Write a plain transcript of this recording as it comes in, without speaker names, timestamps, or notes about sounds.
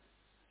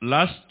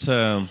Last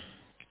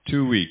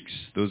 2 weeks,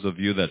 those of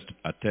you that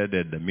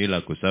attended the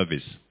miracle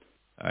service,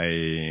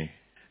 I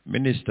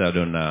ministered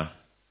on a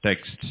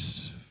text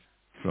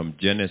from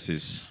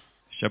Genesis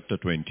chapter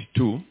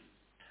 22.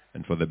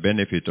 And for the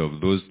benefit of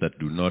those that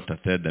do not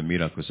attend the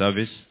miracle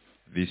service,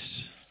 this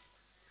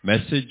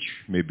message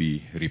may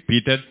be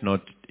repeated,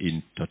 not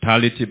in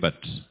totality, but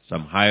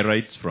some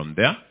highlights from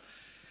there,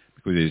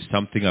 because it is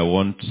something I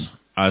want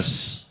us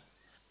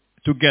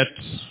to get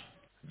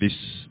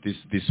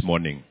this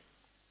morning.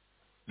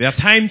 There are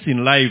times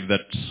in life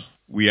that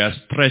we are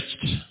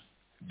stretched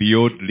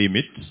beyond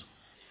limit.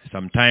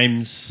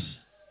 Sometimes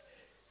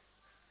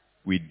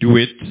we do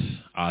it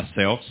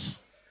ourselves.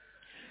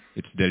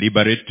 It's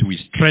deliberate. We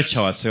stretch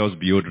ourselves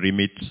beyond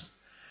limit.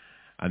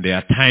 And there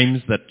are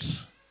times that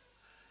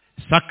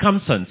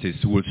circumstances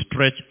will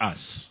stretch us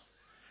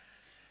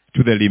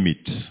to the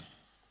limit.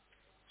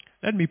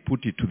 Let me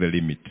put it to the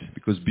limit,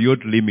 because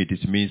beyond limit,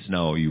 it means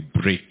now you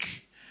break.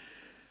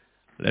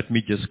 Let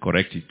me just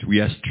correct it.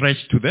 We are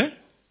stretched to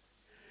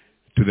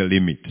the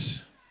limit.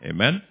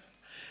 Amen?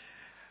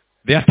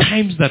 There are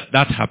times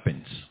that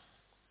happens.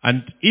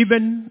 And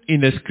even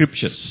in the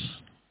scriptures,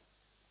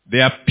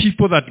 there are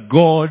people that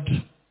God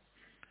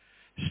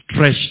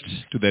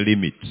stretched to the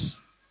limit.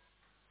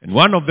 And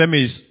one of them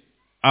is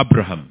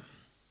Abraham,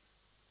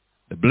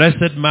 the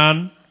blessed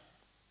man,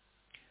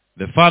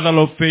 the father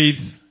of faith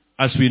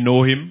as we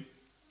know him.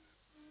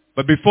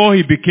 But before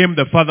he became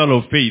the father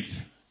of faith,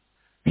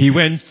 he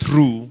went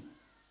through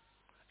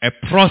a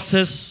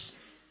process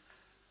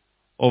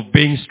of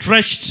being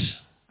stretched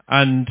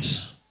and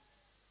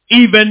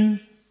even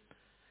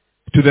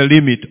to the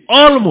limit,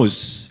 almost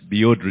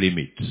beyond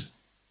limit.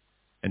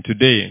 And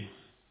today,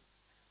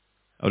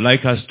 I would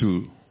like us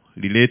to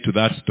relate to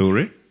that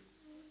story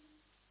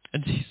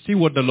and see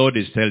what the Lord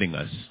is telling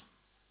us.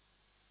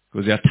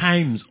 Because there are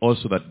times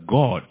also that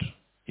God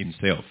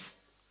himself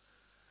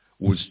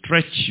will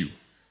stretch you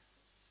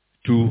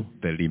to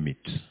the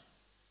limit.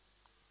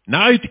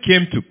 Now it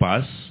came to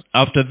pass,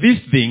 after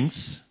these things,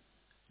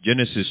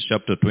 Genesis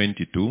chapter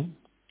 22,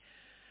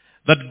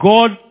 that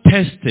God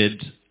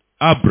tested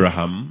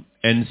Abraham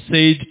and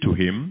said to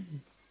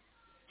him,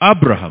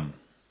 Abraham.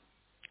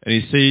 And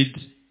he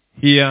said,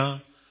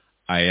 here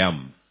I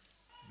am.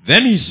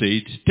 Then he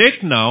said,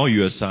 take now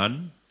your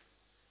son,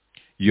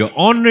 your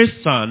only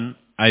son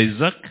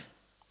Isaac,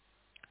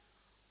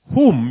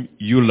 whom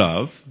you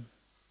love,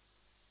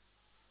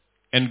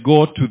 and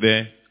go to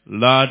the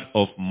land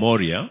of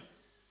Moriah,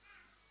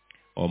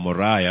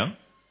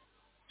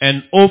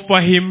 and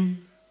offer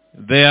him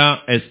there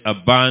as a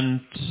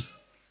burnt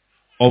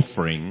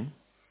offering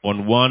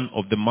on one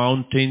of the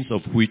mountains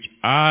of which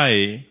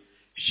I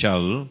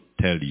shall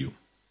tell you.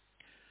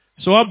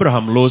 So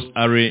Abraham rose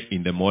early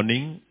in the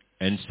morning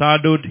and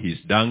saddled his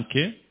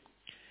donkey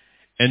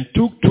and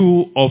took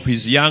 2 of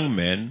his young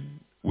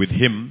men with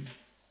him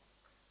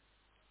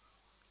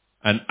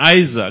and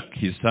Isaac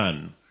his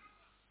son,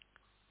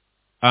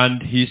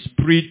 and he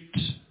split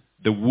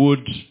the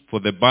wood for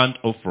the burnt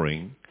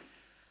offering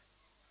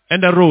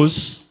and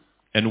arose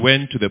and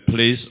went to the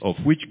place of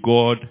which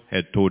God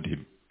had told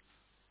him.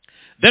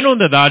 Then on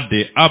the third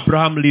day,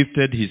 Abraham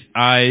lifted his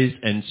eyes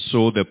and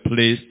saw the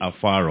place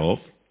afar off.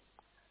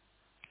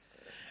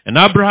 And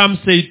Abraham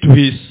said to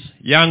his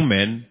young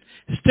men,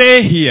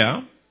 stay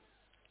here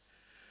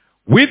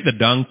with the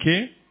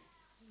donkey.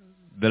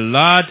 The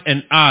lad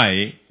and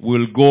I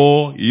will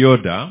go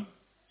yonder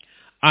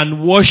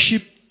and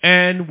worship,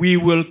 and we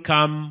will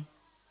come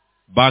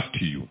back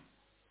to you.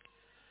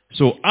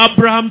 So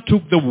Abraham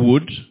took the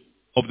wood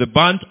of the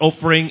burnt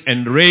offering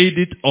and laid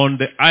it on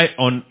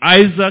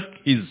Isaac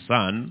his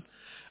son,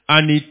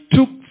 and he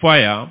took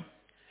fire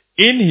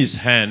in his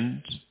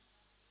hand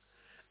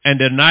and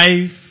a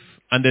knife,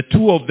 and the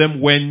 2 of them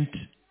went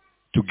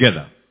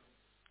together.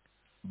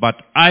 But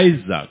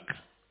Isaac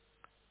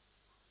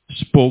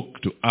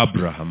spoke to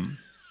Abraham,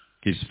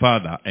 his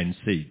father, and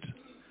said,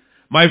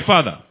 my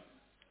father.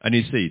 And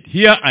he said,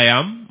 here I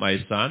am, my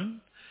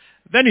son.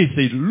 Then he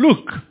said,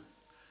 look,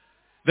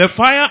 the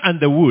fire and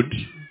the wood,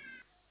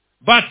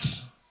 but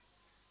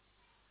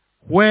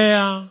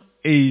where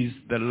is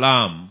the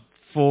lamb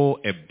for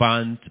a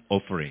burnt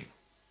offering?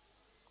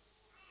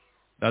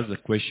 That's the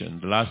question,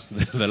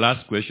 the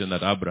last question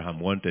that Abraham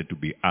wanted to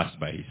be asked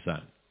by his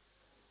son.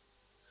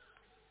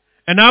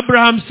 And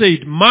Abraham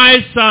said,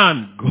 my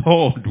son,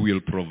 God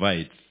will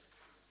provide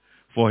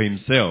for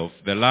himself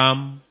the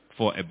lamb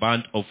for a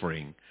burnt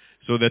offering.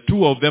 So the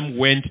 2 of them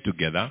went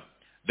together.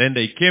 Then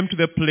they came to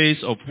the place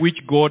of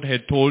which God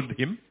had told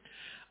him.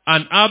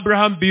 And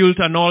Abraham built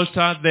an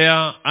altar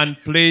there and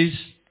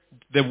placed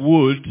the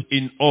wood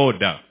in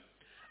order.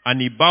 And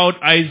he bowed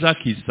Isaac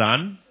his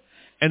son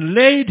and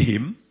laid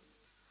him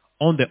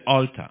on the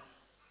altar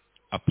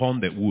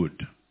upon the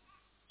wood.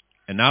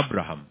 And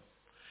Abraham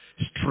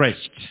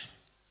stretched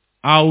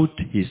out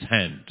his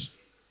hand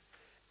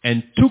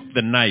and took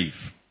the knife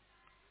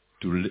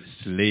to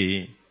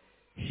slay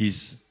his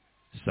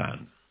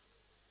son.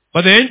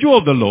 But the angel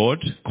of the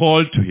Lord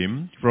called to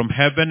him from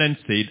heaven and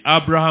said,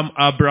 Abraham,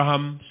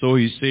 Abraham. So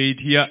he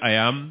said, Here I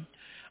am.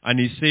 And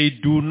he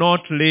said, Do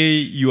not lay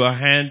your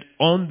hand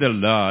on the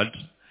lad,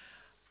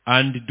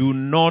 and do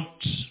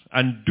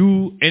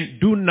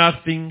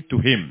nothing to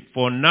him.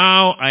 For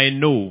now I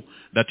know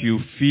that you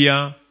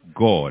fear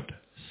God,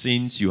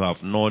 since you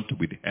have not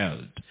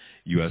withheld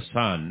your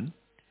son,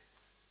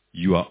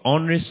 your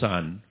only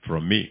son,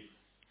 from me.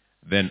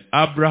 Then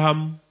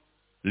Abraham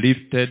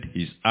lifted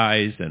his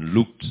eyes and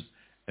looked,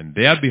 and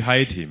there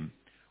behind him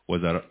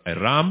was a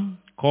ram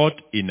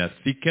caught in a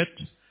thicket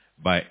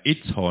by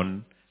its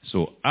horn.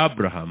 So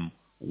Abraham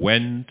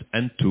went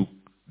and took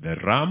the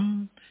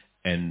ram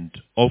and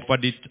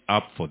offered it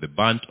up for the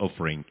burnt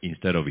offering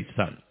instead of his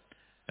son.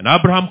 And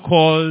Abraham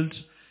called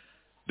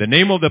the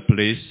name of the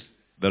place,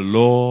 The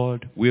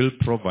Lord Will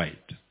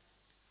Provide,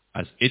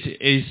 as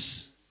it is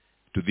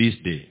to this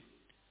day.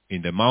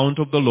 In the mount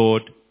of the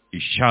Lord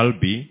it shall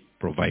be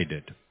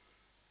provided.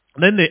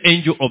 And then the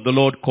angel of the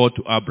Lord called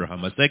to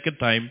Abraham a second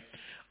time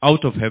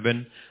out of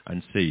heaven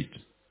and said,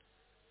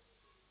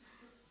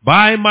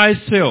 By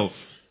myself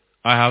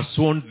I have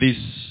sworn this.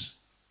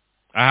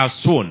 I have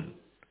sworn,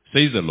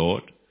 says the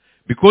Lord,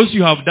 because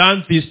you have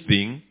done this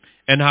thing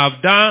and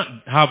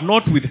have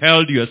not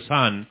withheld your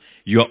son,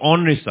 your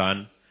only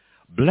son.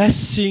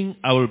 Blessing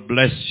I will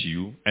bless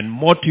you, and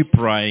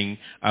multiplying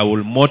I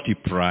will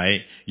multiply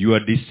your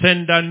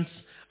descendants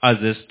as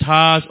the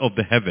stars of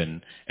the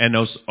heaven, and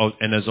as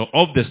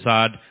of the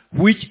sand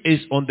which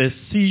is on the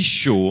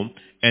seashore,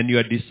 and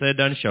your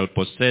descendants shall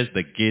possess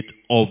the gate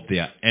of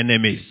their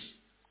enemies.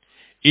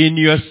 In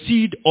your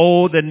seed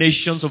all the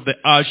nations of the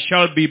earth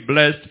shall be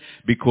blessed,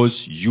 because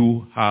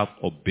you have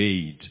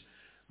obeyed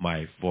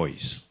my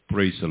voice.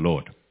 Praise the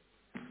Lord.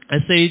 I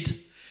said,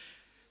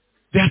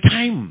 there are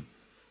times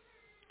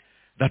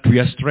that we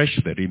are stretched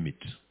to the limit.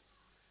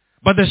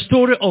 But the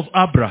story of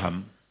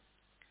Abraham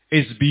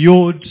is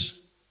beyond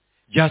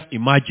just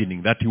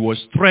imagining that he was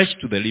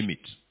stretched to the limit.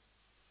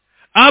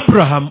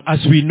 Abraham, as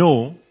we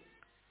know,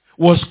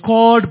 was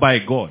called by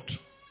God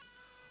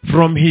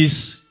from his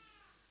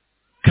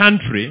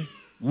country,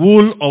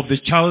 Ur of the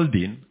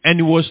Chaldean, and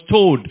he was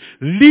told,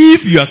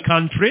 leave your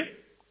country,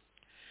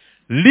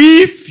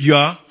 leave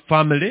your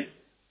family,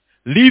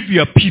 leave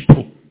your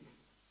people,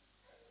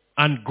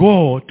 and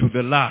go to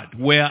the land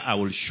where I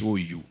will show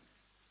you.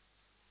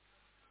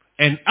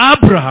 And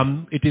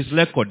Abraham, it is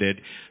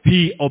recorded,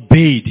 he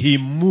obeyed, he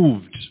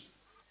moved.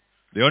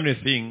 The only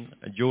thing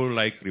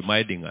Joel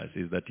reminding us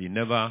is that he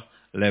never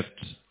left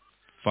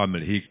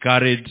family. He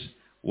carried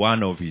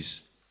one of his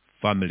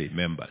family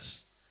members.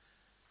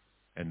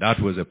 And that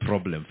was a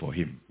problem for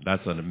him.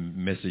 That's a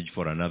message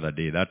for another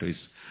day. That is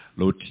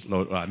Lot.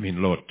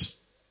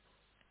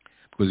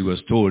 Because he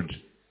was told,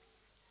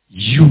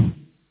 you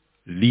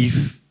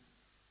leave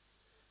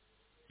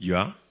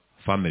your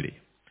family.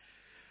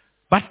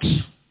 But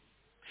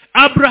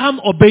Abraham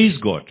obeys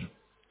God.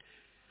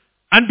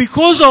 And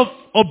because of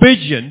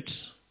obedience,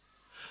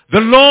 the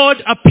Lord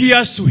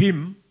appears to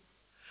him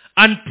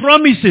and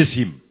promises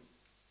him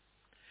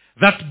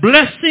that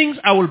blessings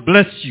I will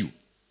bless you.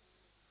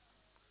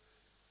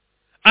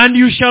 And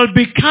you shall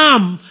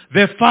become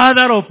the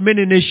father of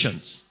many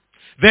nations.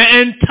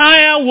 The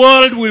entire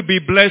world will be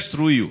blessed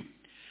through you.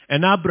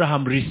 And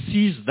Abraham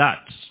receives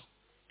that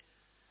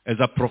as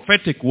a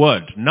prophetic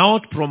word,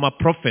 not from a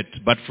prophet,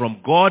 but from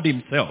God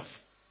himself.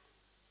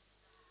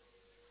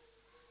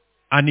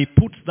 And he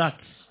puts that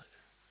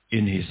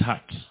in his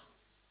heart.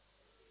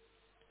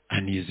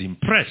 And he is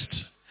impressed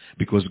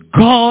because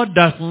God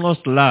does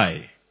not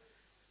lie.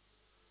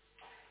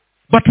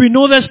 But we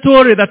know the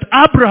story that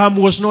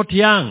Abraham was not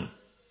young.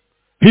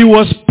 He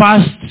was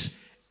past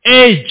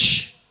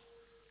age.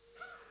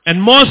 And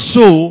more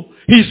so,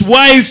 his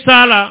wife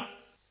Sarah,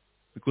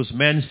 because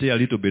men stay a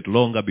little bit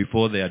longer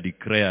before they are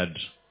declared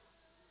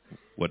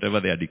whatever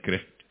they are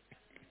declared.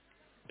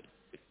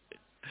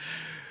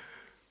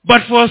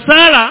 But for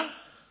Sarah,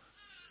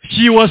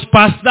 she was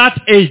past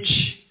that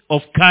age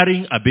of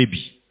carrying a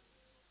baby.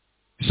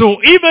 So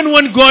even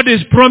when God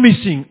is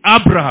promising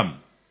Abraham,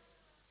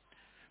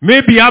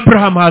 maybe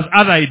Abraham has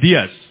other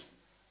ideas.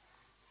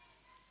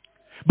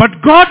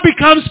 But God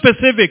becomes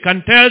specific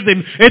and tells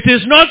him, it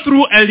is not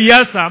through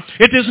Eliezer,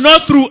 it is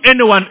not through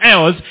anyone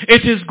else,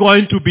 it is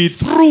going to be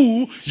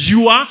through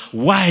your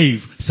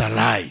wife,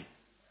 Sarai.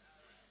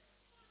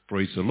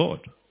 Praise the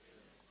Lord.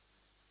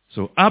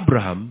 So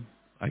Abraham,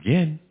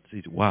 again,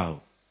 said,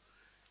 wow,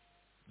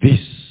 this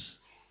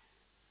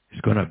is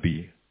going to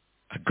be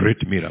a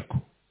great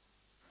miracle.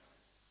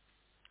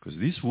 Because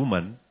this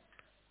woman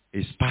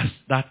is past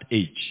that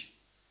age.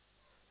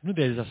 You know,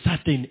 there is a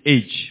certain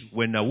age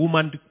when a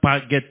woman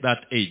gets that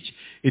age.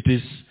 It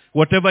is,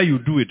 whatever you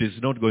do, it is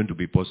not going to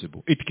be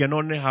possible. It can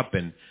only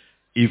happen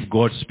if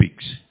God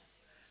speaks.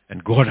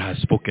 And God has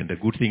spoken. The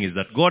good thing is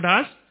that God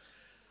has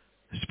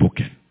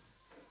spoken.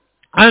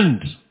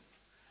 And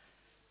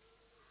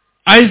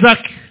Isaac,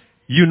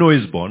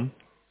 is born.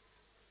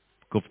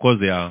 Of course,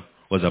 there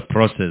was a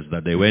process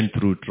that they went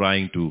through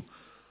trying to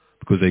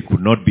because they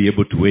could not be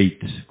able to wait,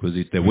 because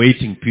the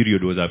waiting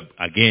period was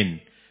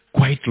again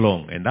quite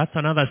long. And that's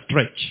another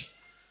stretch.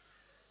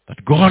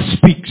 That God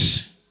speaks.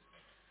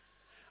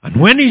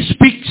 And when He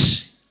speaks,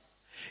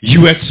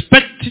 you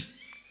expect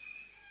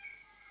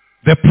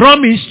the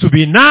promise to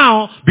be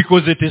now,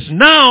 because it is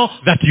now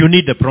that you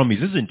need the promise,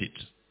 isn't it?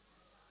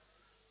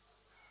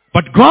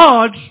 But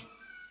God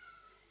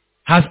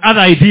has other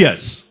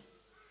ideas.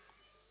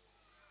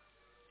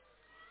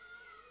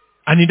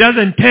 And He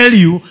doesn't tell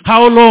you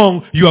how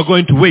long you are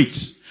going to wait.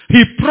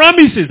 He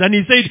promises, and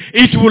He said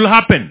it will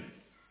happen.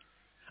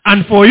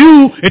 And for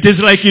you, it is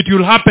like it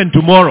will happen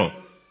tomorrow.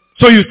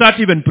 So you start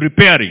even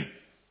preparing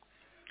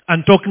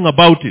and talking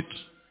about it.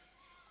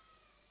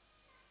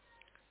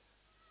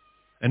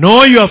 And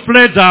all your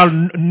friends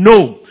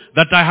know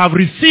that I have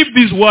received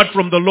this word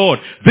from the Lord.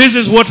 This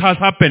is what has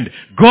happened.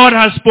 God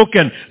has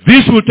spoken.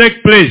 This will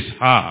take place.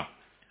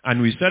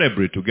 And we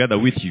celebrate together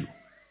with you.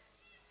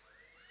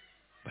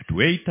 But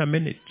wait a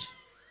minute.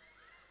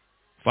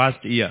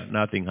 First year,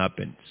 nothing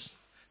happens.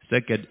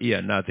 Second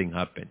year, nothing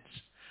happens.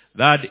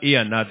 Third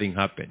year, nothing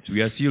happens.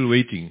 We are still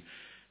waiting.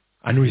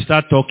 And we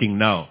start talking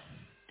now.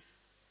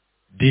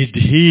 Did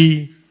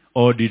he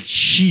or did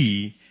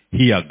she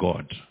hear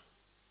God?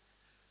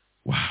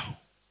 Wow.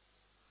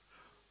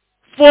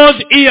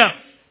 Fourth year,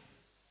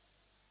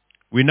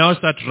 we now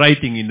start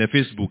writing in the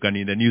Facebook and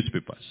in the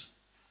newspapers.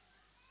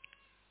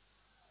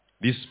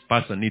 This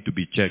person needs to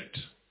be checked.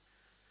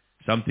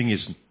 Something is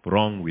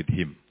wrong with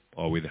him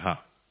or with her.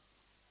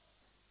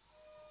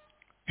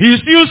 He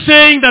is still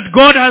saying that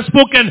God has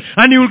spoken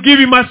and He will give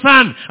him a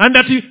son. And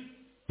that he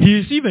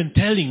is even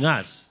telling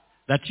us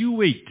that you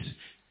wait.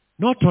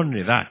 Not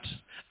only that,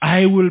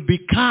 I will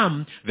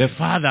become the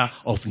father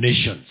of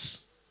nations.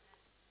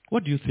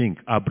 What do you think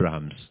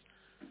Abraham's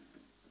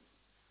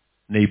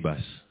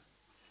neighbors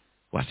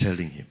were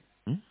telling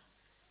him?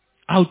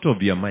 Out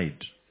of your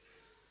mind.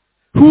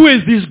 Who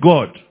is this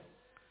God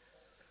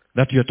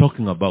that you're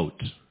talking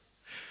about?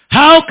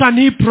 How can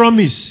He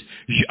promise?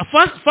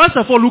 First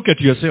of all, look at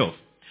yourself.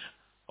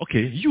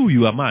 Okay,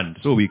 you are a man,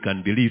 so we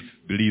can believe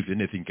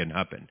anything can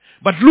happen.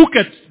 But look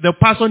at the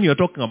person you're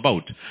talking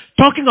about.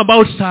 Talking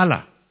about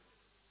Sarah.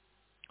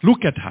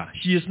 Look at her.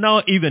 She is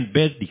now even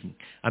bedding.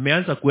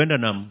 Ameanza kuenda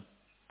na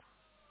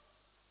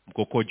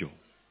mkokojo.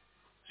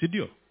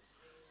 Sidio?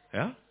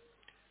 Yeah?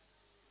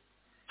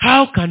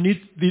 How can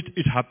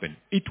it happen?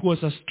 It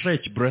was a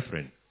stretch,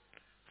 brethren,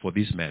 for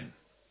this man.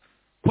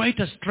 Quite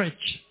a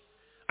stretch.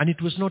 And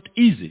it was not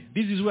easy.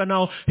 This is where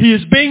now he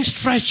is being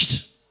stretched.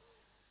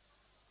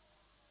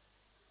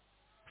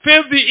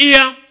 5th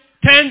year,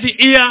 10th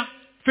year,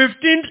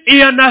 15th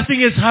year, nothing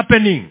is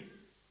happening.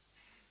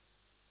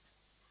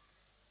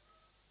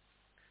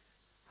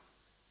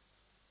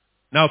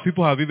 Now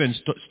people have even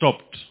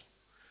stopped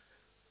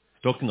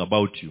talking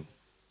about you.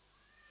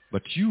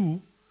 But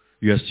you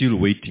are still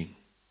waiting.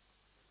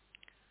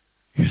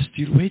 You are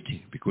still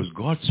waiting because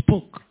God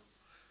spoke.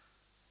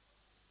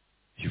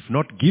 You've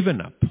not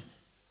given up.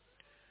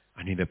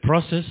 And in the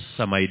process,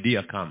 some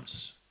idea comes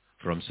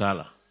from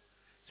Sarah.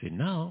 Say,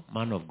 now,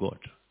 man of God,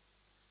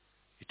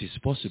 it is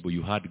possible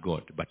you heard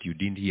God, but you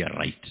didn't hear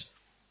right.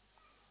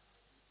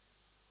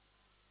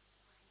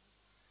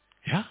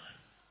 Yeah?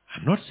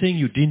 I'm not saying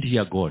you didn't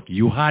hear God.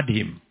 You heard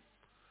Him.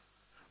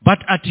 But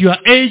at your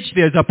age,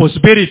 there's a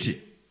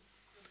possibility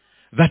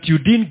that you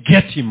didn't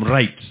get Him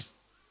right.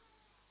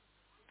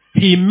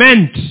 He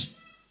meant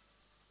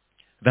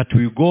that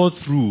we go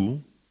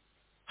through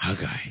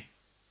Haggai.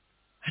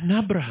 And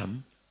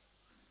Abraham,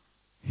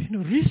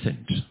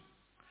 recent.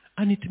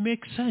 And it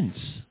makes sense.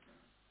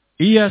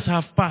 Years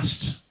have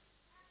passed.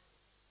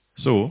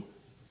 So,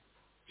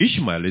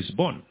 Ishmael is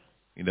born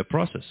in the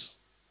process.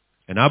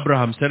 And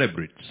Abraham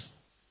celebrates.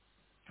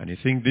 And he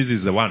thinks this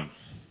is the one.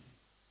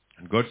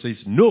 And God says,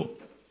 no.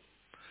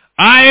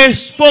 I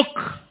spoke.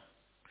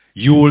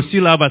 You will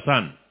still have a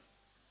son.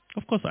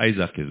 Of course,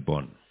 Isaac is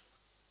born.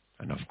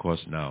 And of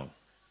course now,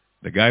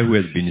 the guy who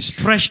has been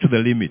stretched to the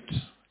limit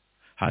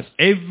has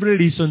every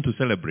reason to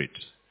celebrate.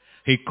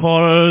 He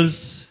calls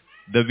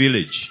the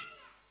village.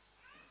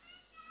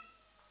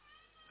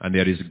 And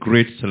there is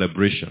great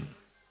celebration.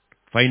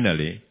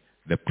 Finally,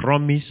 the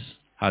promise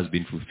has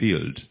been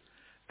fulfilled.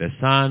 The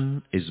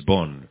son is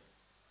born.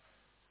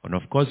 And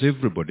of course,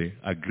 everybody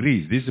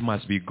agrees this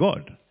must be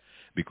God.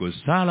 Because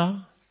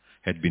Sarah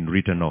had been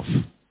written off.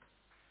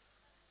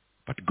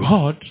 But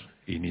God,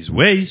 in His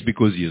ways,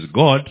 because He is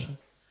God,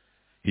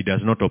 He does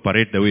not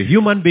operate the way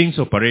human beings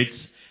operate.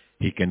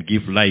 He can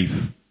give life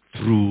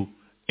through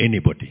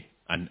anybody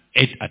and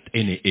at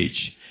any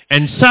age.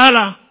 And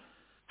Sarah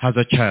has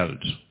a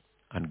child.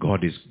 And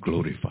God is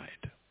glorified.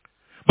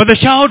 But the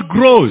child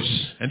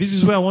grows. And this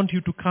is where I want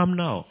you to come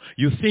now.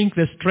 You think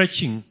the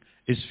stretching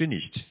is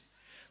finished.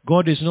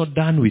 God is not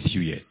done with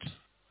you yet.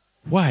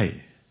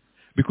 Why?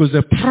 Because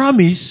the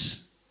promise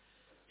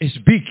is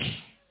big.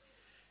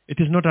 It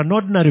is not an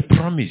ordinary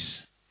promise.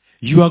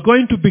 You are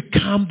going to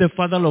become the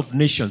father of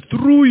nations.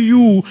 Through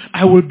you,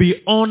 I will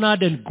be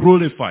honored and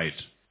glorified.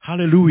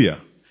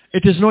 Hallelujah.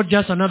 It is not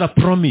just another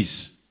promise.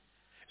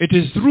 It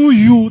is through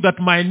you that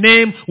my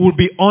name will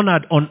be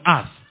honored on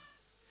earth.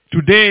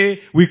 Today,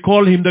 we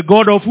call him the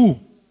God of who?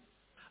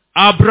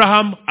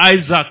 Abraham,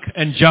 Isaac,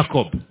 and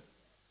Jacob.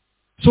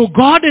 So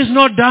God is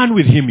not done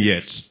with him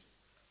yet.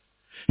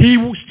 He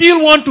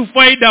still wants to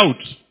find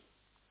out,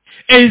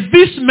 is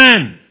this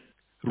man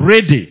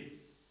ready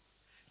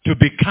to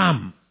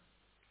become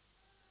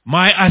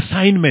my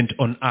assignment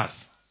on earth?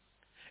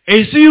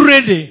 Is he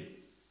ready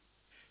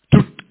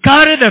to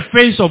carry the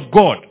face of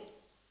God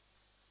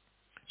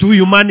to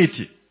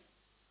humanity?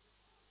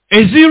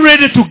 Is he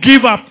ready to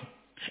give up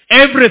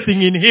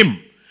everything in him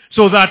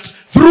so that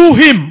through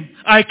him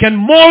I can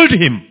mold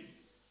him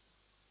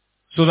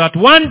so that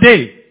one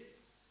day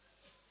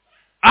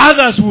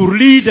others will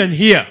read and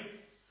hear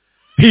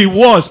he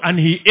was and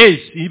he is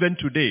even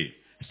today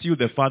still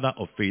the father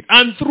of faith,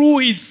 and through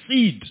his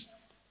seed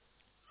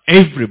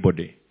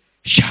everybody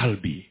shall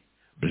be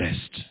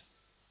blessed.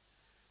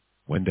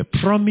 When the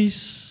promise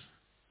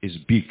is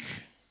big,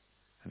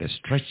 the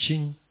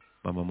stretching,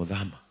 Mama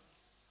Mudama,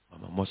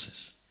 Mama Moses,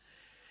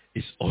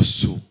 is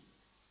also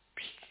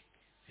big.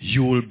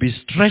 You will be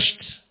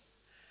stretched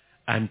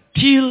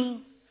until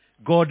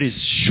God is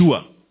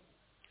sure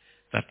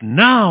that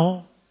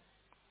now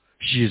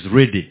she is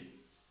ready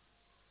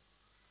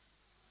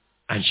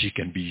and she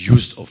can be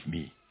used of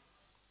me.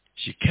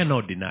 She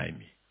cannot deny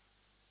me.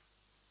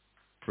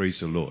 Praise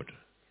the Lord.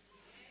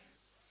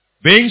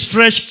 Being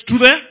stretched to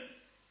the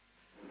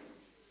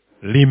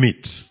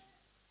limit.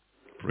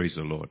 Praise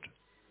the Lord.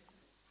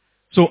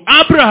 So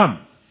Abraham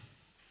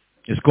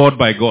is called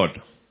by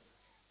God.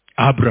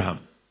 Abraham,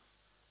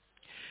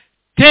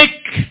 take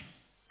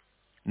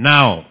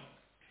now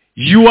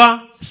your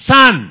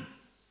son.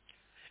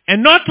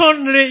 And not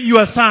only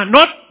your son,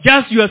 not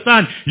just your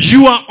son,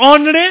 your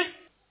only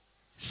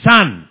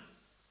son.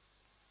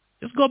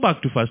 Let's go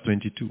back to verse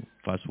 22,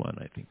 verse 1,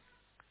 I think.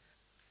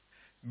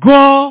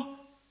 Go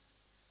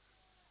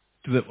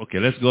to the, okay,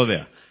 let's go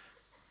there.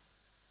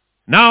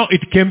 Now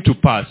it came to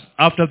pass,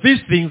 after these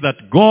things,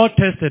 that God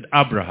tested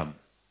Abraham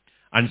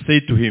and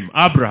said to him,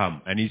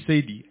 Abraham, and he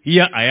said,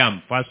 here I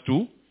am, verse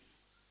 2.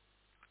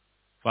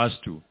 Verse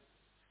 2.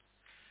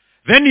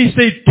 Then he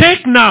said,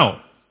 take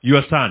now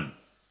your son.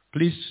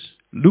 Please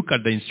look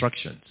at the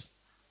instructions.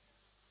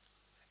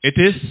 It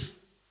is,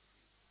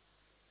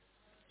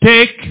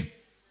 take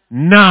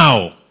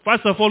now.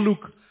 First of all,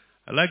 look,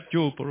 like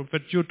Joe,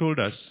 Prophet Joe told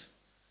us,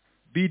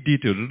 be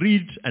detailed,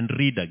 read and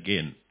read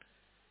again.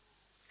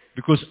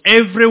 Because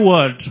every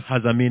word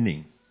has a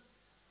meaning.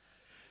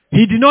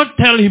 He did not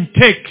tell him,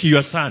 take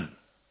your son.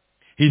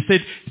 He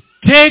said,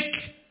 take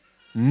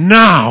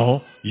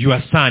now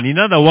your son. In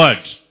other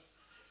words,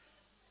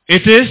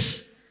 it is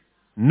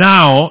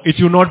now,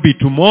 it will not be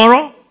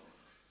tomorrow.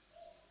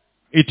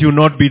 It will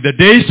not be the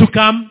days to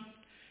come.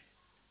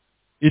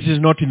 It is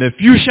not in the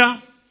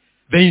future.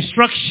 The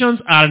instructions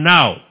are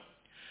now.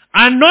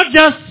 And not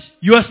just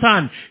your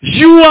son,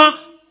 your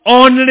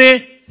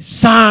only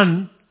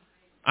son.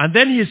 And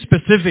then he is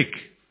specific.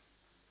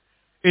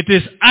 It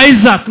is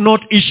Isaac,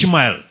 not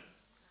Ishmael.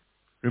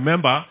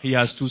 Remember, he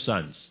has two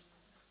sons.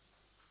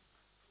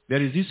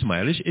 There is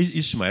Ishmael,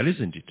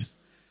 isn't it?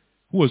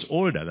 Who was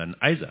older than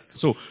Isaac.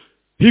 So,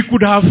 he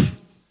could have,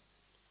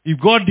 if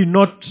God did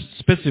not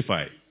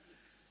specify,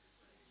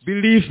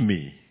 believe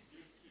me,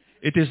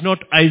 it is not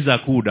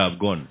Isaac who would have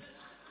gone.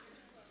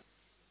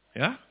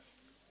 Yeah?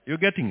 You're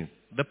getting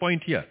the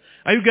point here.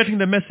 Are you getting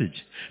the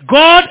message?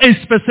 God is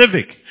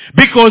specific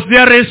because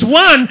there is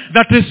one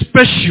that is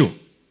special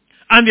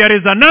and there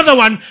is another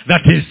one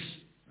that is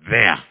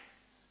there.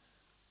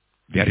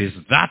 There is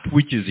that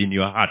which is in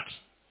your heart.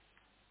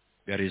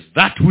 There is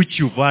that which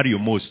you value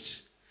most.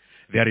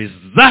 There is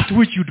that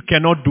which you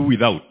cannot do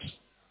without.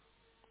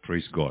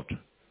 Praise God.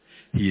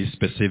 He is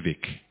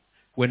specific.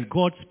 When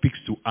God speaks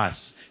to us,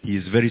 he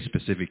is very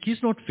specific.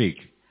 He's not fake.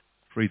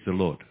 Praise the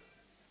Lord.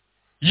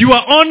 Your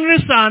only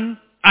son,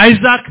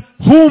 Isaac,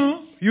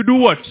 whom you do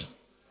what?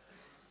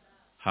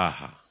 Ha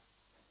ha.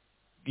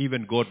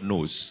 Even God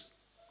knows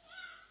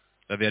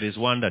that there is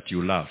one that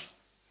you love.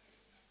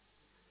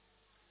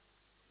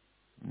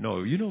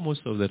 No, you know,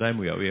 most of the time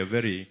we are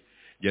very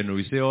general.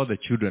 We say all the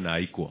children are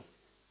equal.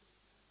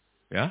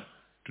 Yeah?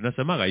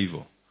 Tunasemaga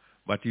hivyo.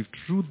 But if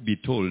truth be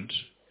told,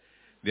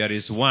 there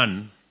is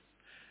one,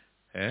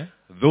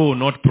 though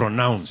not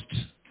pronounced,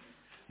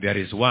 there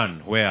is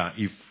one where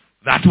if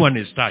that one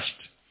is touched,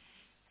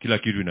 kila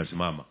kitu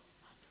inasimama.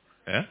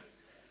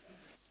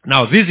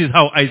 Now this is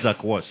how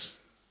Isaac was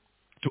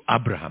to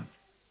Abraham.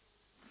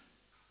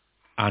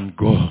 And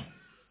go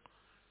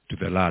to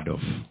the lad of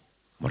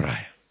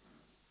Moriah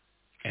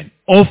and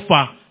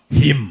offer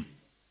him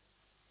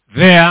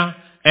there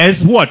as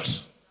what?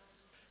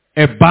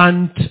 A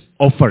burnt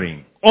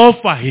offering.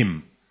 Offer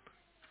him.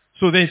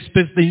 So the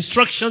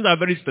instructions are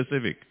very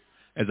specific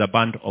as a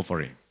burnt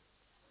offering.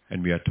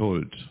 And we are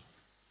told,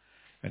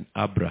 and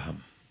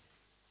Abraham.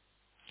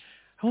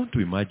 I want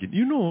to imagine,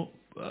 you know,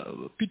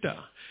 Peter,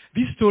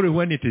 this story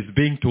when it is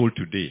being told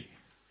today,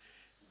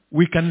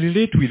 we can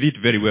relate with it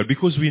very well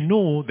because we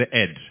know the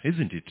end,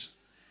 isn't it?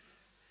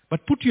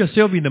 But put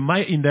yourself in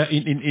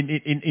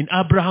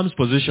Abraham's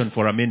position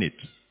for a minute.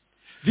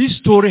 This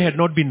story had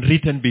not been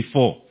written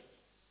before.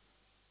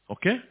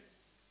 Okay?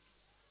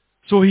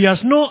 So he has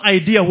no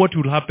idea what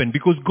will happen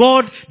because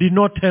God did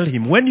not tell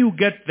him, when you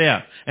get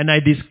there and I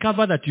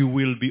discover that you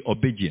will be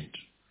obedient,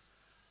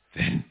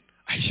 then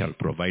I shall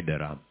provide the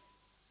ram.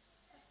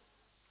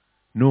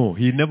 No,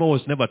 he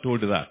was never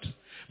told that.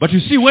 But you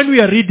see, when we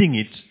are reading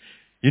it,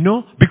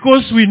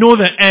 because we know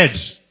the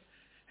edge,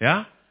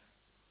 yeah,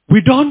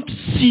 we don't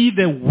see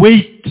the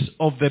weight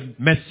of the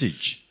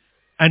message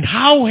and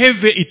how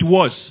heavy it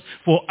was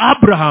for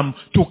Abraham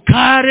to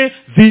carry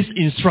these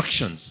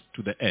instructions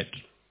to the end.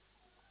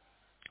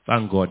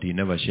 Thank God he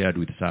never shared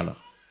with Sarah.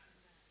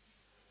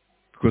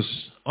 Because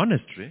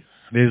honestly,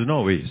 there is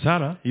no way.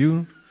 Sarah,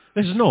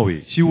 there's no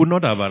way. She would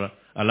not have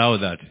allowed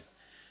that.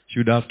 She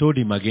would have told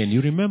him again,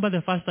 you remember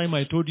the first time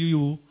I told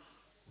you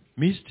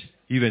missed?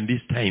 Even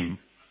this time,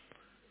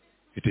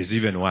 it is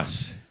even worse.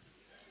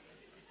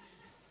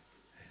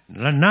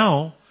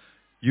 Now,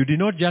 you did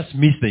not just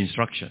miss the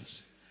instructions.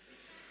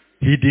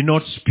 He did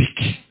not speak.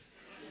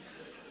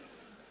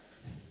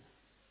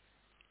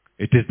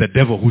 It is the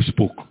devil who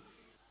spoke.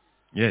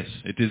 Yes,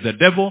 it is the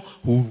devil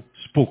who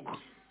spoke.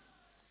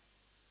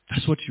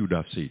 That's what you would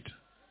have said.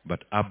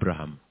 But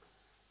Abraham,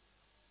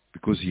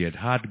 because he had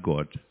heard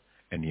God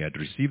and he had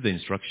received the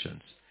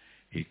instructions,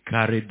 he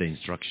carried the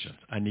instructions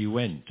and he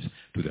went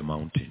to the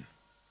mountain.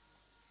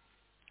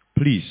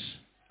 Please,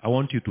 I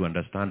want you to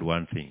understand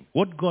one thing.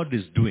 What God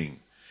is doing,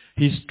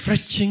 he's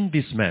stretching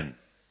this man.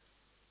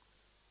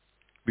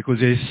 Because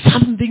there is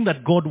something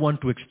that God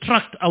wants to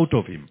extract out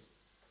of him.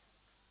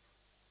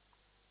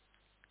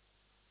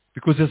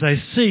 Because as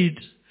I said,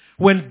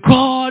 when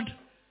God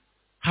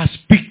has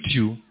picked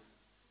you,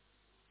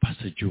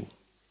 Pastor Joe,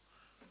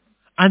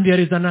 and there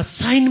is an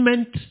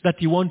assignment that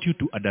he wants you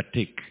to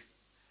undertake,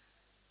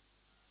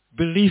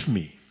 believe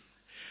me,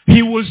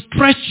 he will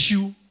stretch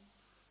you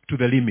to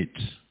the limit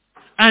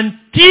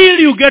until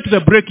you get to the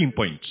breaking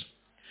point.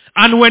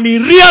 And when he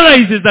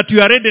realizes that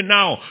you are ready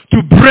now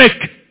to break,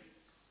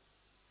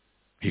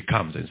 he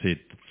comes and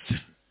says,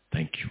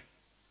 thank you.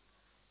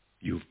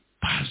 You've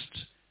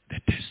passed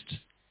the test.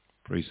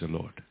 Praise the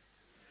Lord.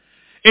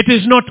 It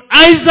is not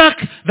Isaac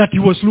that he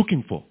was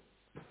looking for.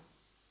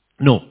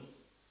 No.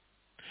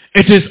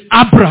 It is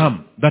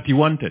Abraham that he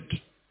wanted.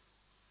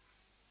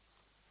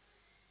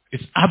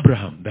 It's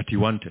Abraham that he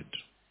wanted.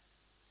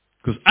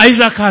 Because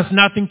Isaac has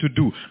nothing to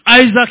do.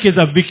 Isaac is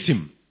a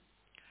victim.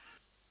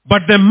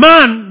 But the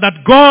man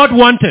that God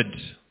wanted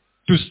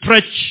to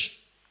stretch,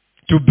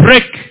 to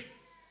break,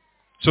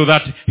 so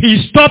that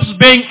he stops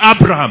being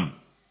Abraham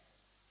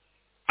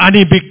and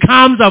he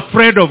becomes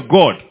afraid of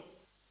God,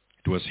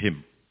 it was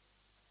him.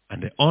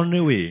 And the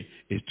only way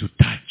is to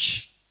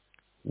touch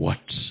what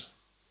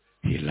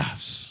he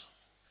loves.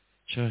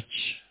 Church,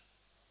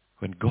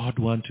 when God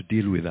wants to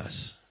deal with us,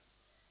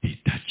 he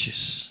touches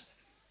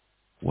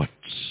what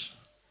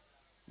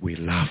we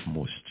love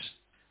most.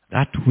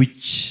 That which,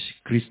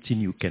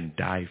 Christine, you can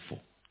die for.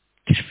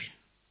 Kevin,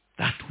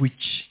 that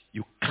which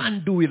you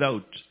can't do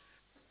without.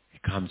 He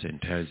comes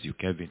and tells you,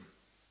 Kevin,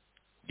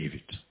 give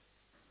it.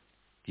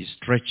 He's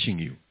stretching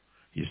you.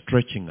 He's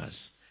stretching us.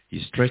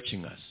 He's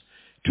stretching us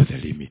to the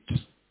limit.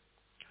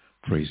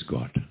 Praise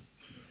God.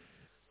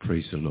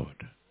 Praise the Lord.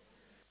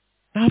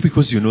 Now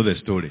because you know the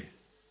story,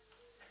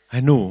 I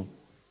know,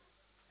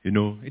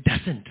 it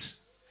doesn't.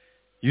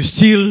 You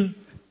still,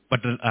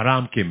 but the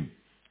Aram came.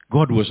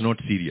 God was not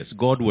serious.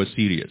 God was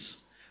serious.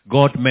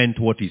 God meant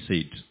what he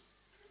said.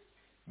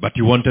 But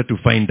he wanted to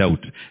find out,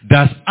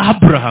 does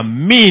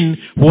Abraham mean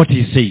what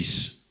he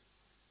says?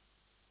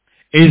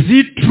 Is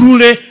he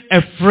truly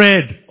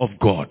afraid of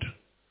God?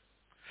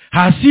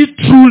 Has he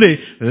truly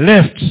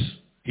left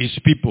his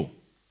people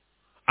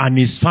and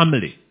his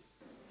family?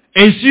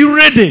 Is he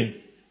ready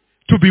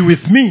to be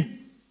with me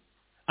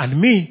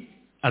and me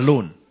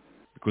alone?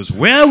 Because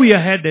where we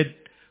are headed,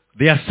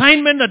 the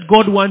assignment that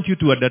God wants you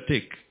to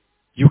undertake,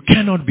 you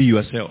cannot be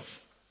yourself.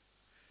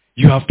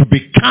 You have to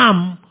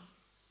become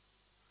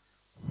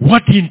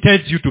what he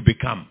intends you to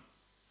become.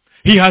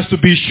 He has to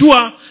be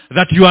sure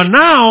that you are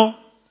now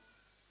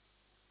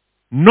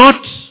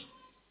not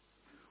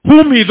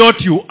whom he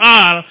thought you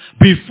are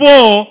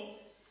before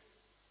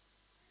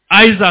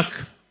Isaac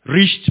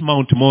reached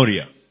Mount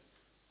Moriah.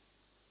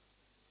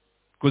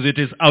 Because it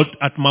is out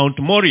at Mount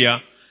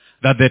Moriah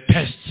that the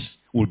tests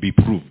will be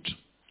proved.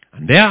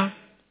 And there,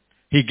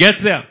 he gets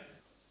there.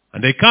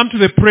 And they come to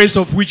the place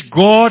of which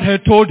God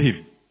had told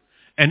him.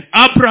 And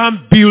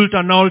Abraham built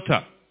an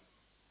altar.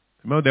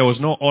 Remember, there was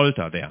no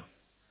altar there.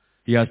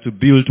 He has to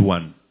build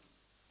one.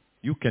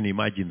 You can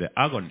imagine the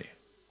agony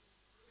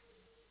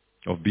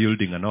of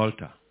building an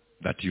altar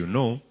that you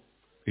know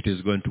it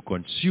is going to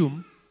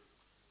consume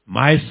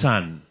my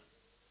son.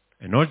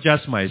 And not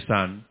just my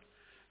son,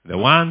 the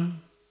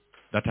one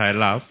that I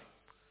love,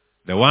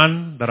 the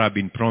one that I've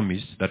been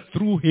promised, that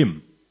through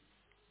him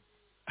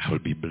I will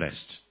be blessed.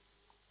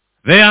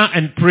 There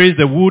and placed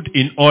the wood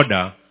in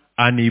order,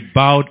 and he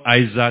bowed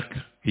Isaac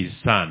his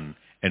son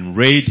and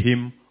laid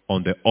him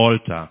on the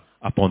altar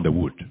upon the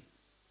wood.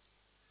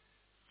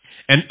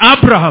 And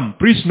Abraham,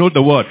 please note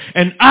the word,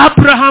 and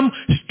Abraham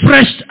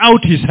stretched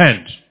out his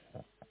hand.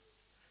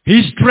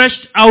 He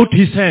stretched out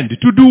his hand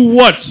to do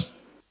what?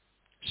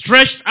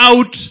 Stretched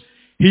out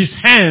his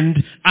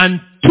hand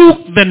and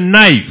took the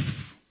knife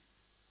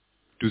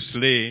to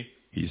slay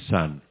his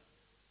son.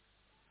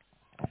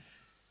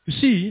 You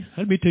see,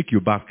 let me take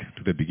you back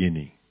to the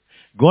beginning.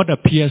 God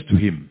appears to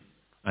him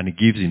and he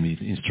gives him his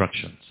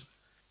instructions.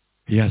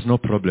 He has no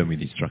problem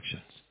with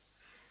instructions.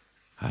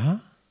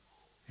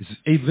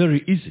 It's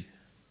very easy.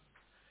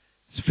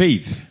 It's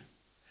faith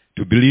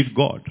to believe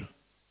God.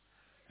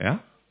 Yeah?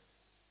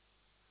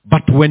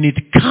 But when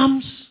it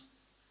comes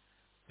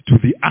to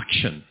the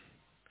action,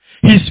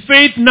 his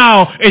faith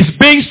now is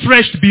being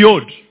stretched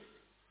beyond.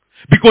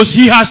 Because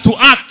he has to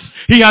act.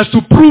 He has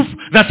to prove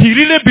that he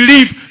really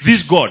believes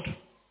this God.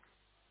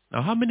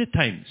 Now, how many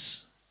times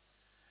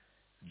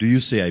do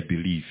you say, I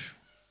believe,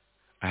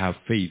 I have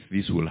faith,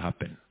 this will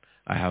happen.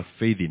 I have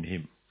faith in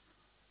him.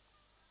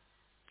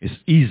 It's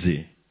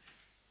easy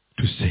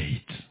to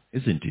say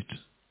it, isn't it?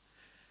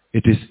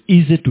 It is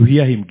easy to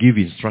hear him give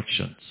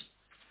instructions.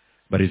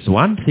 But it's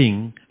one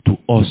thing to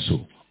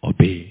also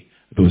obey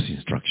those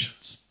instructions.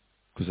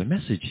 Because the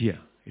message here,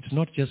 it's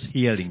not just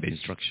hearing the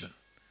instruction.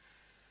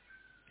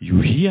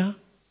 You hear,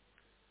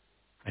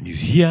 and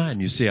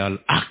you say, I'll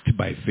act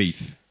by faith.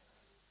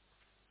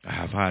 I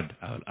have heard,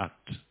 I'll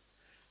act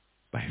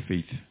by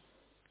faith.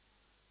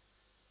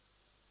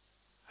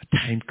 A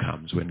time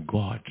comes when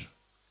God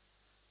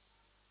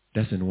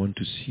doesn't want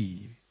to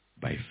see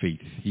by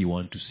faith. He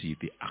wants to see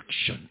the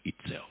action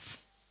itself.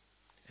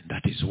 And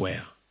that is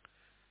where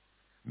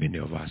many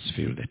of us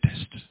fail the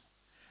test.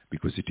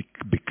 Because it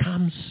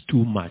becomes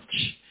too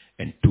much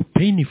and too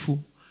painful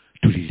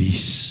to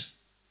release.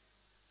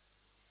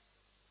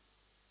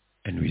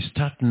 And we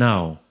start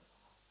now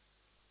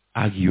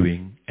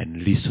arguing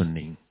and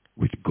listening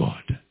with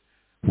God.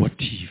 What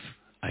if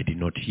I did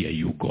not hear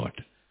you, God?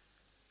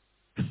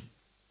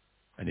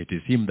 And it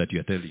is him that you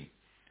are telling.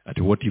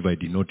 That what if I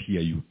did not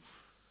hear you?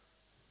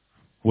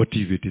 What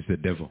if it is the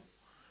devil?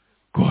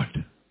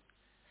 God.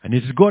 And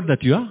it's God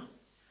that you are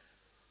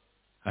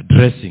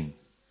addressing.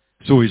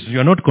 So you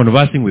are not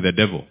conversing with the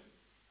devil.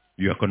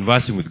 You are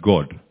conversing with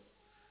God.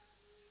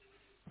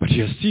 But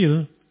you are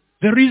still,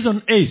 the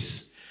reason is,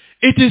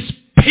 it is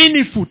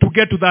painful to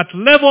get to that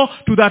level,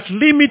 to that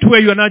limit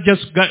where you are not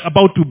just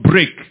about to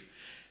break.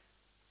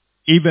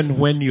 Even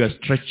when you are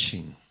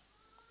stretching.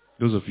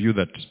 Those of you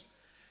that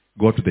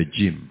go to the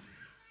gym,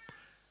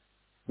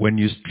 when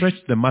you stretch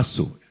the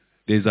muscle,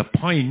 there's a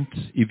point,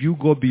 if you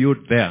go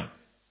beyond there,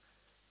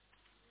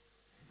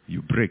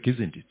 you break,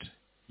 isn't it?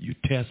 You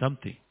tear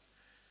something.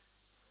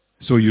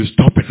 So you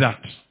stop at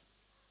that.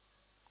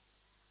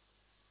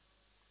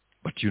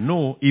 But you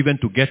know, even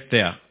to get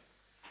there,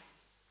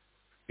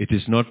 it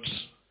is not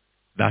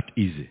that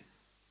easy.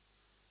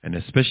 And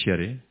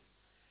especially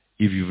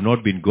if you've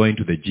not been going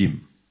to the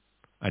gym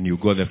and you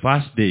go the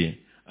first day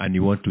and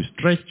you want to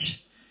stretch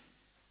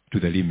to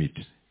the limit,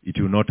 it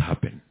will not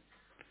happen.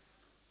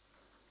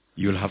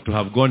 You'll have to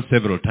have gone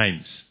several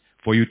times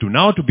for you to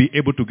now to be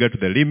able to get to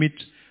the limit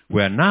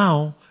where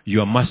now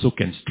your muscle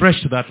can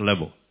stretch to that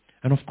level.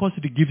 And of course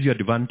it gives you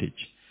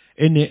advantage.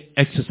 Any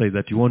exercise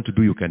that you want to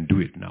do, you can do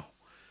it now.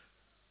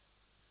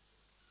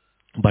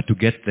 But to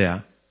get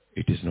there,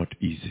 it is not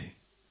easy.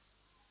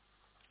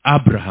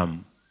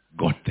 Abraham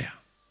got there.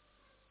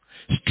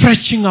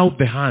 Stretching out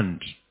the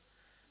hand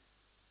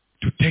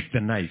to take the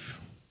knife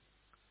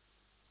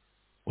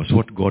was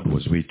what God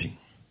was waiting.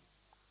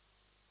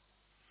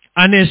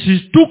 And as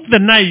he took the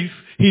knife,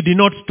 he did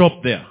not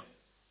stop there.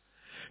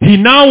 He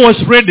now was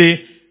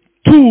ready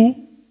to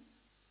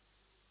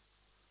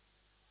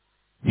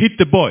hit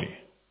the boy.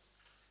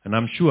 And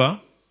I'm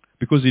sure,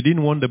 because he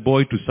didn't want the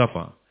boy to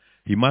suffer,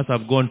 he must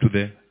have gone to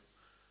the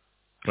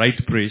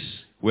right place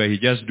where he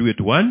just do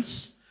it once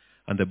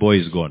and the boy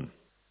is gone.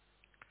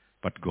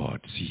 But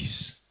God sees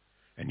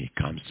and he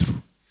comes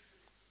through.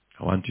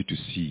 I want you to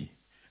see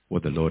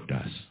what the Lord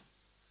does.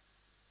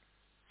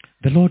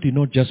 The Lord did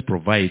not just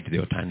provide the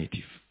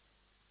alternative.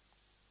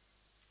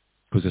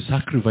 Because the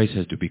sacrifice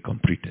has to be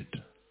completed.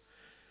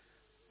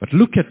 But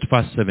look at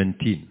verse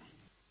 17.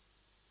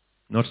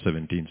 Not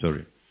 17,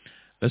 sorry.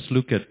 Let's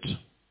look at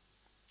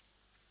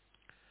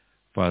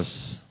verse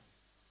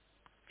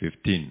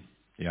 15.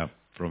 Yeah,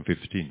 from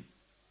 15.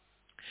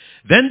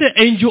 Then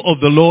the angel of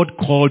the Lord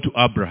called to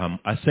Abraham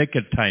a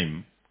second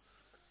time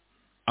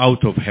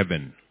out of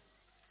heaven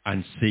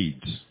and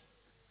said,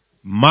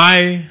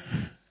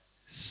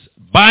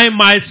 by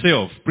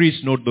myself,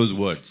 please note those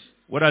words.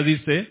 What does he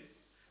say?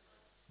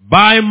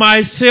 By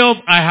myself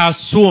I have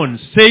sworn,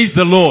 says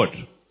the Lord.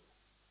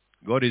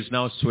 God is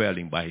now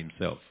swearing by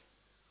himself.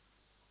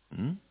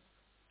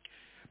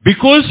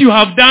 Because you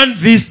have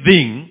done this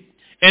thing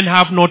and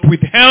have not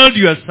withheld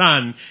your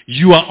son,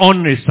 your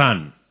only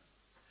son.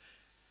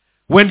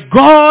 When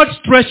God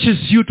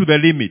stretches you to the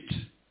limit,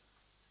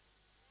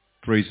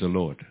 praise the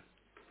Lord,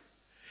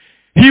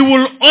 he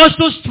will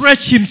also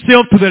stretch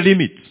himself to the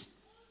limit.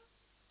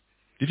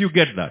 Did you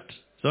get that?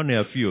 It's only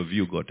a few of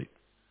you got it.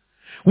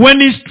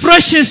 When he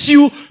stretches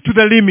you to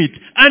the limit,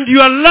 and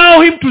you allow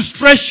him to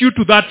stretch you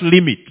to that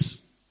limit,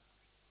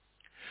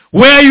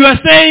 where you are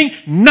saying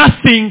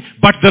nothing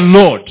but the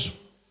Lord.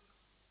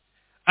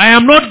 I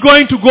am not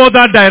going to go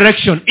that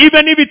direction.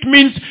 Even if it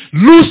means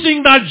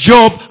losing that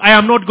job, I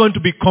am not going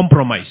to be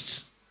compromised.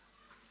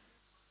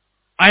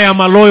 I am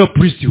a loyal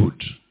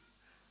priesthood.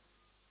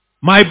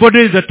 My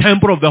body is the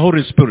temple of the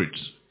Holy Spirit.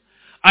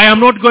 I am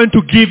not going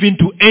to give in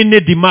to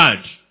any demand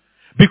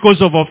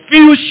because of a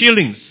few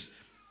shillings.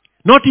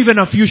 Not even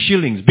a few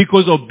shillings,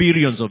 because of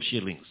billions of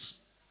shillings.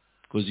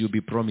 Because you'll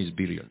be promised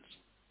billions.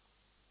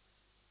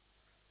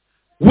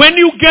 When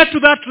you get to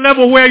that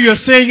level where you're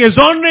saying, it's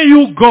only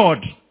you, God,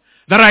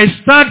 that I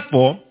stand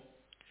for,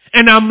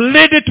 and I'm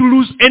ready to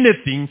lose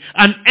anything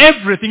and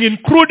everything,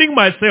 including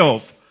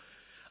myself,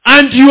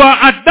 and you are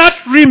at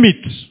that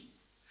limit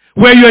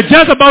where you're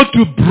just about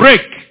to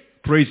break,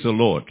 praise the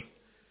Lord.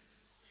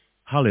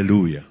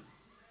 Hallelujah.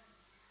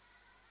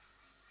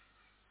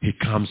 He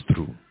comes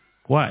through.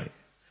 Why?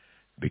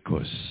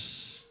 Because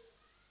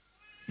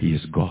he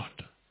is God.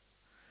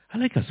 I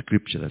like a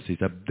scripture that says,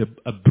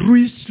 a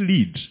bruised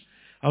reed,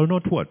 I will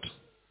not what?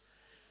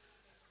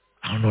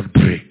 I will not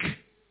break.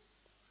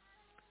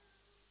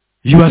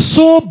 You are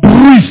so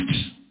bruised,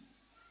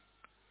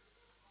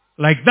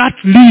 like that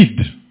reed.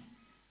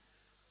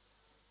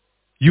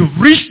 You've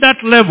reached that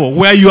level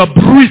where you are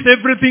bruised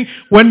everything.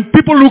 When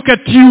people look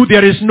at you,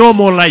 there is no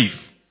more life.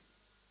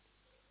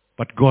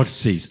 But God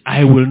says,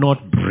 I will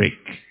not break.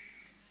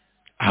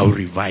 I will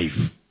revive.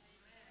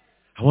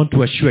 I want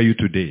to assure you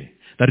today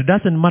that it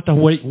doesn't matter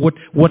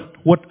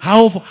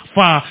how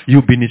far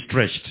you've been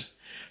stretched.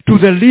 To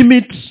the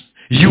limit,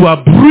 you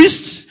are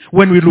bruised.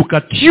 When we look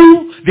at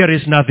you, there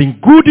is nothing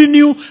good in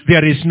you.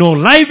 There is no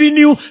life in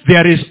you.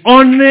 There is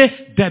only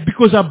that,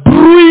 because a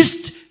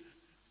bruised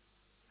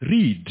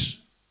reed.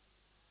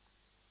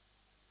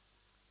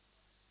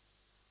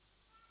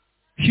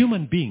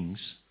 Human beings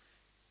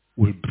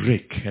will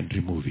break and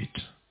remove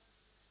it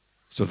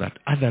so that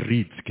other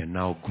reeds can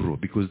now grow,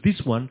 because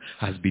this one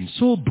has been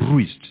so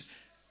bruised.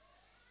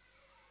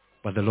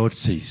 But the Lord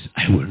says,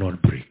 I will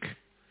not break.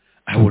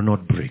 I will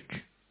not break.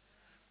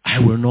 I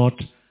will not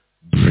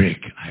break.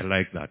 I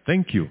like that.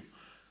 Thank you,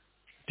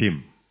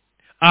 Tim.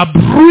 A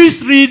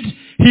bruised reed,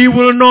 he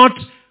will not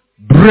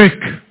break.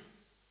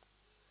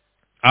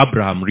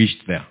 Abraham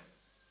reached there.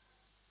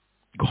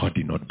 God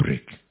did not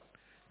break.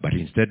 But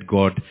instead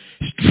God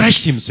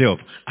stretched himself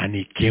and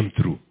he came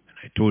through. And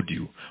I told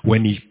you,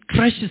 when he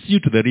stretches you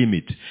to the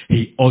limit,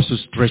 he also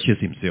stretches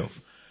himself.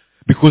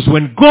 Because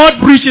when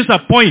God reaches a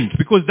point,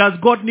 because does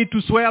God need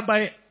to swear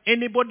by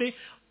anybody?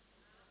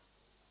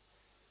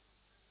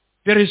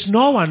 There is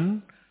no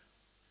one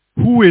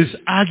who is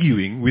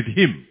arguing with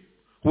him.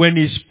 When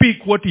he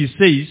speaks, what he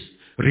says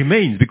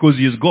remains, because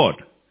he is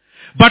God.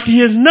 But he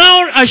is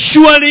now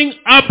assuring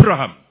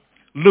Abraham,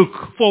 look,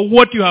 for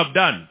what you have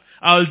done,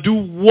 I'll do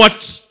what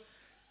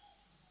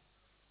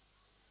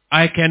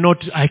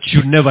I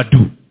should never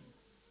do.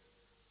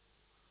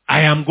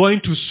 I am going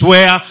to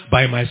swear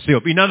by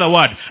myself. In other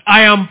words,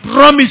 I am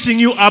promising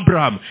you,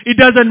 Abraham, it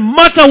doesn't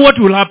matter what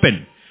will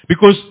happen.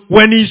 Because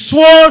when he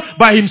swore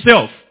by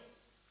himself,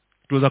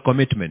 it was a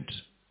commitment.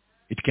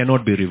 It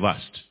cannot be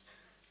reversed.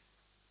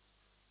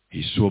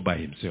 He swore by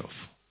himself.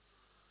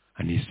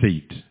 And he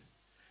said,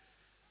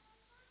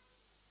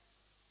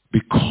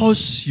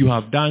 because you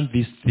have done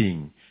this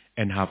thing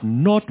and have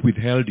not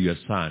withheld your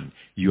son,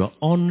 your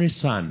only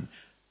son.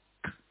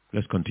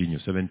 Let's continue,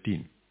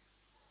 17.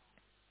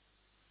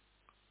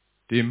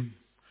 Tim.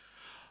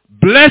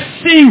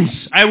 Blessings,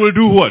 I will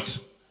do what?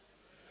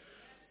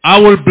 I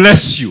will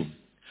bless you.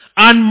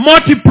 And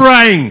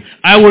multiplying,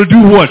 I will do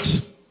what?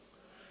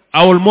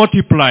 I will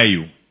multiply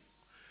you.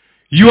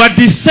 Your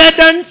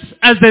descendants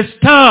as the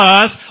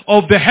stars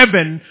of the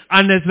heaven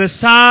and as the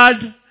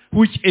sand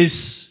which is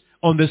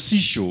on the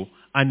seashore,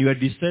 and your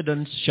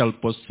descendants shall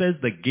possess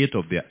the gate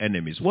of their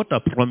enemies. What a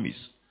promise.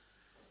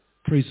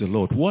 Praise the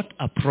Lord. What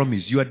a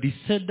promise. Your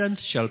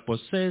descendants shall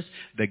possess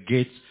the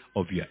gates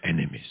of your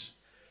enemies.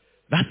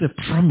 That's the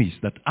promise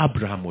that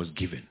Abraham was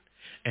given.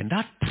 And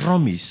that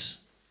promise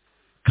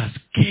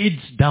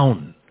cascades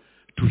down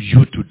to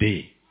you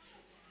today.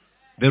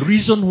 The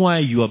reason why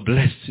you are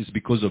blessed is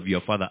because of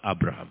your father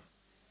Abraham.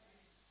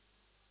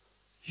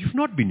 You've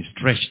not been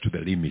stretched to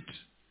the limit.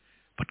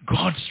 But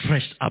God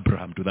stretched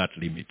Abraham to that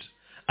limit.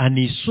 And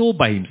he saw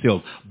by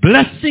himself,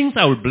 blessings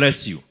I will bless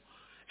you.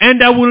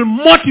 And I will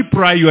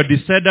multiply your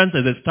descendants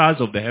as the stars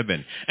of the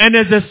heaven. And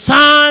as the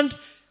sand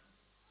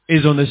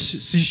is on the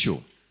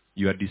seashore,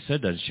 your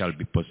descendants shall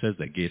be possess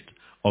the gate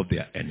of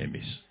their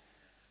enemies.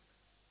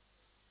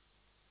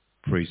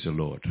 Praise the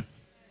Lord.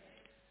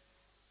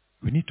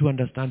 We need to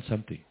understand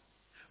something.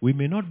 We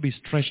may not be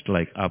stretched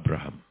like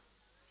Abraham,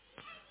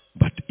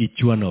 but each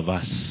one of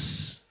us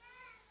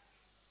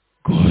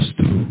goes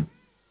through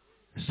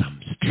some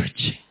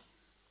stretching.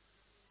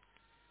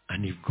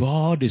 And if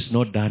God is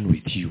not done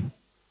with you,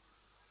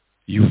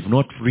 you've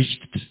not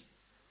reached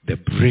the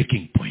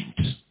breaking point.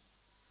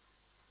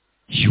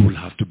 You will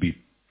have to be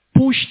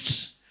pushed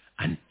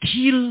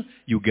until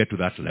you get to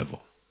that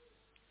level.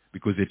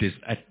 Because it is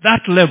at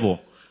that level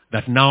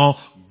that now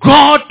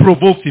God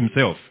provokes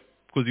himself.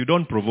 Because you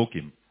don't provoke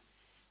him.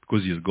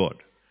 Because he is God.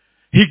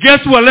 He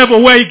gets to a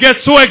level where he gets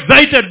so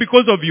excited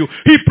because of you.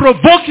 He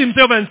provokes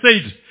himself and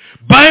says,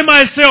 by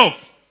myself,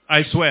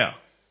 I swear,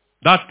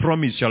 that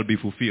promise shall be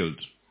fulfilled.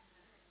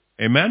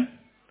 Amen?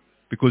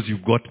 Because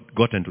you've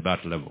gotten to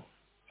that level.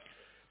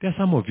 There are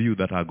some of you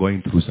that are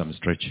going through some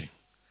stretching.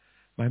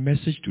 My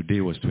message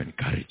today was to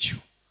encourage you.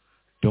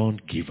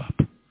 Don't give up.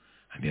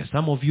 And there are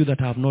some of you that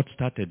have not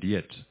started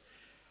yet.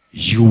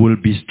 You will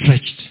be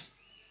stretched.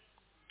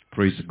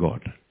 Praise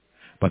God.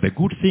 But the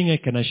good thing I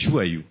can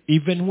assure you,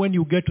 even when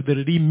you get to the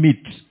limit,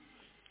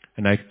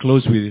 and I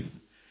close with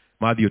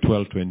Matthew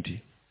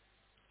 12:20.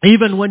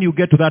 Even when you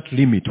get to that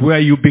limit where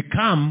you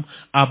become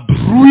a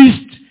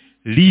bruised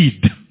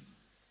lead,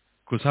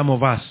 because some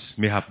of us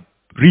may have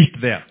reached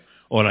there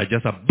or are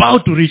just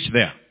about to reach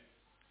there,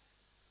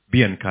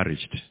 be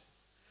encouraged.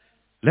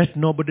 Let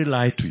nobody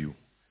lie to you.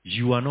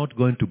 You are not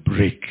going to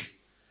break,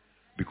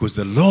 because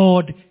the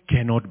Lord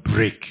cannot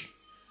break.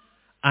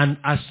 And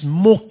a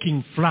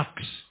smoking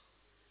flax,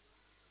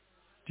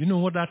 do you know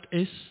what that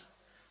is?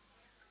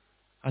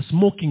 A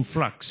smoking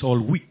flax or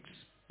wicks.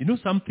 You know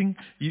something?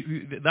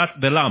 That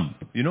the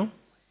lamp, you know?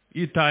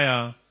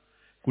 Itaya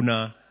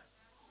kuna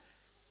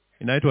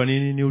inaitwa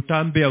nini? Ni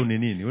utambe au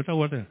nini?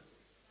 What?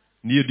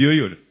 Ndio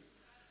hiyo.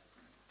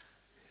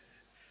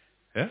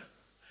 Yeah?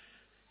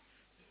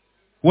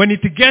 When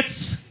it gets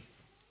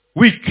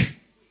weak,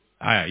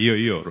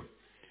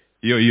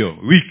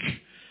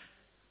 weak.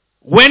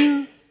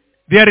 When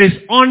there is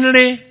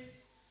only,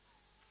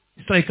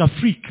 it's like a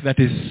freak that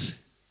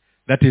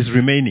is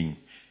remaining.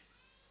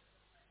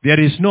 There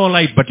is no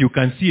light, but you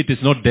can see it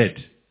is not dead.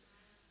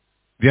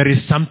 There is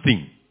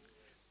something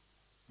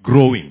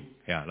growing.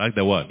 Yeah, like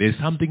the word. There is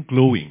something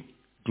glowing.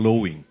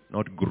 Glowing,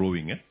 not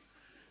growing.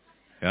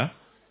 Yeah?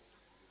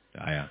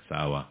 Yeah,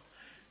 sawa.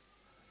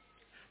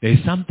 There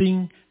is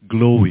something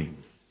glowing.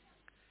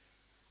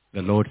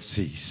 The Lord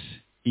says,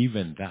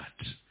 even that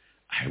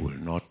I will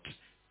not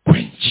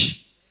quench.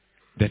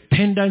 The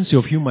tendency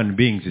of human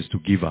beings is to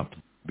give up.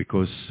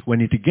 Because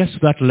when it gets to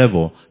that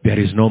level, there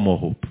is no more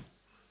hope.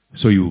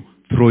 So you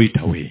throw it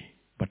away.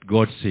 But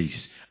God says,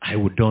 I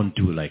don't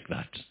do like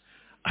that.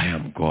 I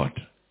am God.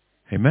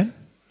 Amen?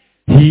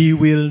 He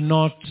will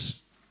not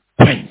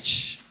quench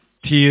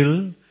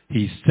till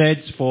he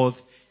sets forth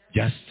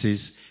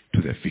justice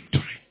to the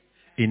victory.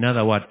 In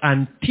other words,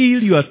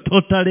 until you are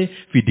totally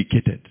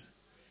vindicated,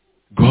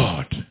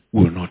 God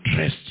will not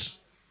rest.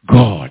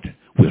 God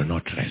will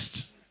not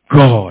rest.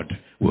 God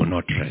will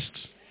not rest.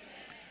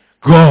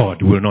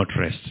 God will not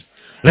rest.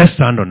 Let's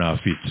stand on our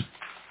feet.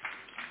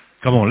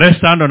 Come on, let's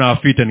stand on our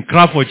feet and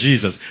clap for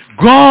Jesus.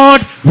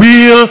 God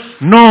will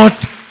not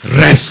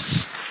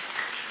rest.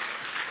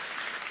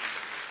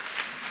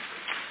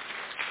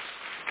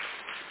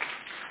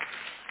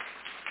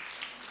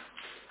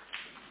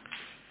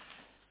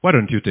 Why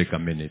don't you take a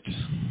minute?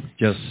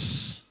 Just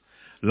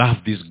love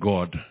this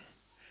God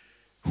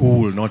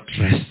who will not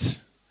rest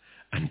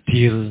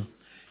until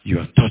you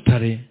are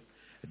totally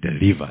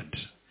delivered,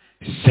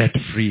 set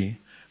free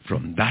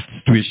from that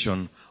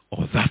situation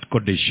or that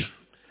condition.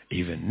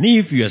 Even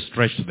if you are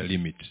stretched to the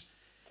limit,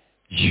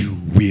 you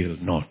will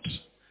not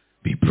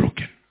be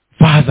broken.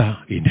 Father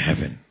in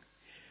heaven,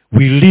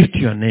 we lift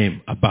your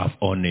name above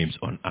all names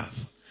on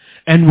earth.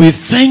 And we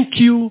thank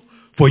you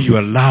for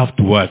your love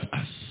towards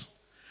us.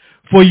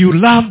 For you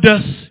loved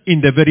us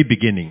in the very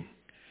beginning.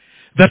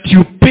 That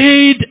you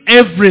paid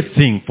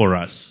everything for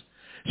us.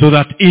 So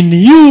that in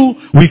you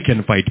we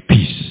can find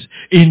peace.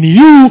 In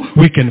you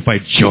we can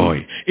find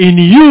joy. In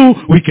you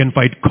we can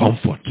find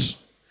comfort.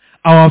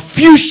 Our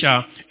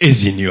future is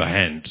in your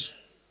hands.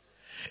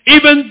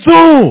 Even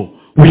though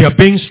we are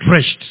being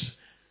stretched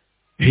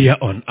here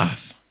on earth,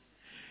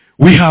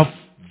 we have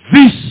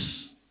this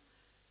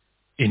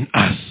in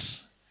us.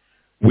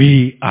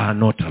 We are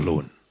not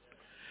alone.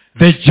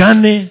 The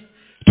journey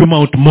to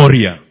Mount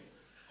Moriah,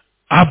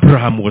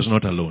 Abraham was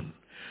not alone.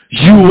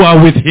 You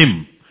are with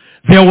him.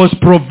 There was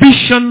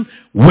provision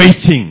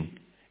waiting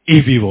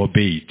if he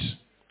obeyed.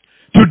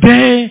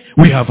 Today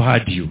we have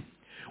heard you.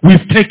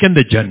 We've taken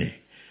the journey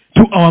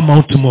to our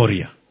Mount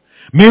Moriah.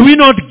 May we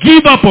not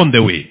give up on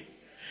the way.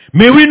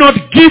 May we not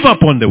give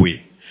up on the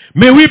way.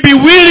 May we be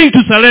willing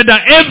to surrender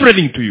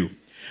everything to you.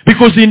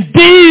 Because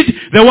indeed,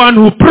 the one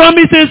who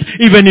promises,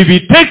 even if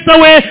he takes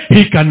away,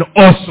 he can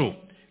also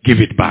give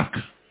it back.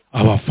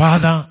 Our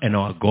Father and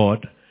our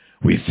God,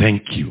 we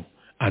thank you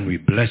and we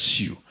bless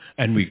you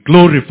and we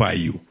glorify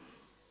you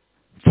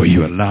for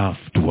your love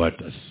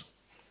toward us.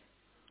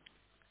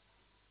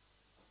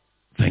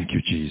 Thank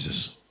you,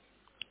 Jesus.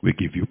 We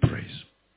give you praise.